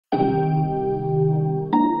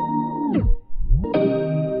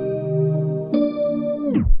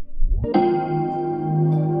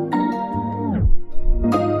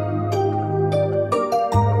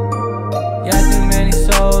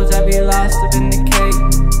in the cake,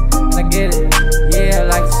 and I get it. Yeah, I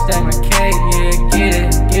like to stack my cake. Yeah,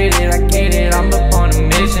 get it, I get it. I'm up on a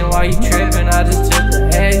mission. While you trippin', I just took the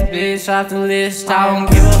X, bitch, off the list. I don't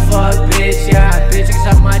give a fuck, bitch. Yeah, bitch,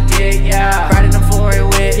 suck my dick. Yeah, riding a foreign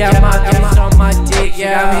whip. Yeah, my bitch on my dick.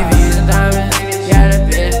 Yeah, got me V's and diamonds. Yeah, the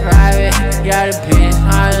bitch private. Yeah, the bitch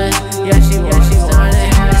honest. Yeah, she wants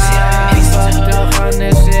honest. I'm fucked up on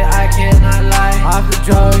this shit, I cannot lie. Off the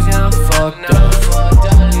drugs, yeah, I'm fucked up.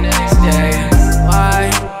 The next day. Why,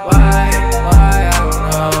 I don't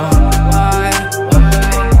know. Why,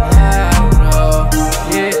 I don't know.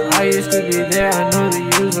 Yeah, I used to be there, I know the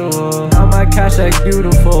usual. Now my cash like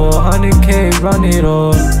beautiful, 100K, run it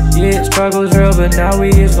all. Yeah, struggle's real, but now we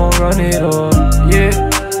is gon' run it all. Yeah.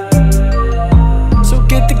 So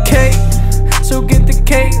get the cake. So get the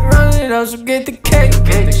cake, run it up, so get the cake. So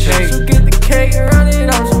get the cake, run it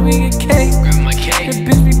up, so we get cake. Grab my cake. The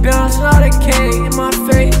bitch be bouncing all the cake in my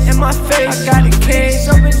face, I got the cake,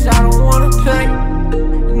 so bitch I don't wanna play.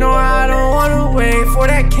 No, I don't wanna wait for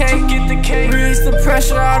that cake. Get the cake, release the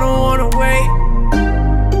pressure, I don't wanna wait.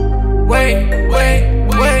 Wait,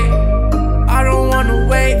 I don't wanna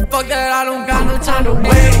wait. Fuck that, I don't got no time to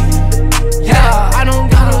wait. Yeah, I don't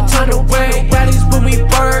got no time to wait. Daddy's put me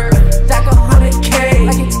bird. Stack 100K,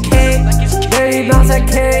 like it's cake. Baby, bounce that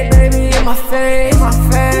cake, baby, in my face,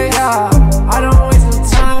 yeah. I don't waste no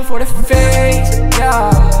time for the fake,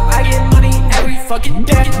 yeah. I get money every fucking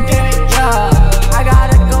day, yeah. I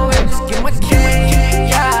gotta go and just get my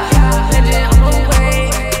cake, yeah. Legend, I'm a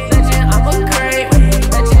wait, legend, I'm a great,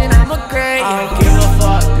 legend, I'm a great. I don't give a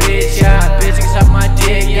fuck, bitch, yeah. Bitch, can suck my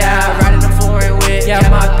dick, yeah. Riding a foreign whip, yeah.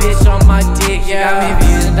 My bitch on my dick, yeah. Got me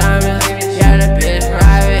V's and diamonds, yeah. The bitch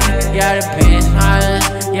private. Yeah, the bitch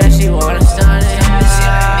honest, yeah, she wanna stun it.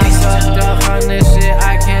 I'm fucked up on this shit,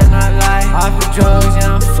 I cannot lie. Off the drugs,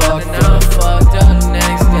 yeah, I'm fucked up. Now I'm fucked up the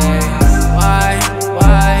next day. Why, I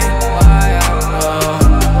don't know.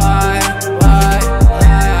 Why,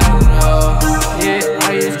 I don't know. Yeah, I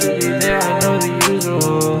used to be there, I know the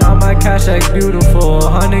usual. Now my cash like beautiful,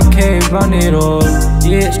 100K, run it all.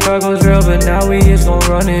 Yeah, struggle's real, but now we is gon'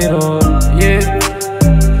 run it all. Yeah.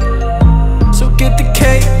 So get the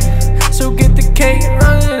cake. So get the cake,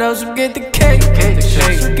 run it up, so get the cake.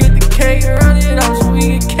 So get the cake, run it up, so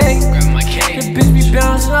we get cake. Grab my cake. The bitch be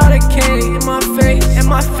bouncing all the cake in my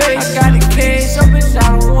face, I got the cake.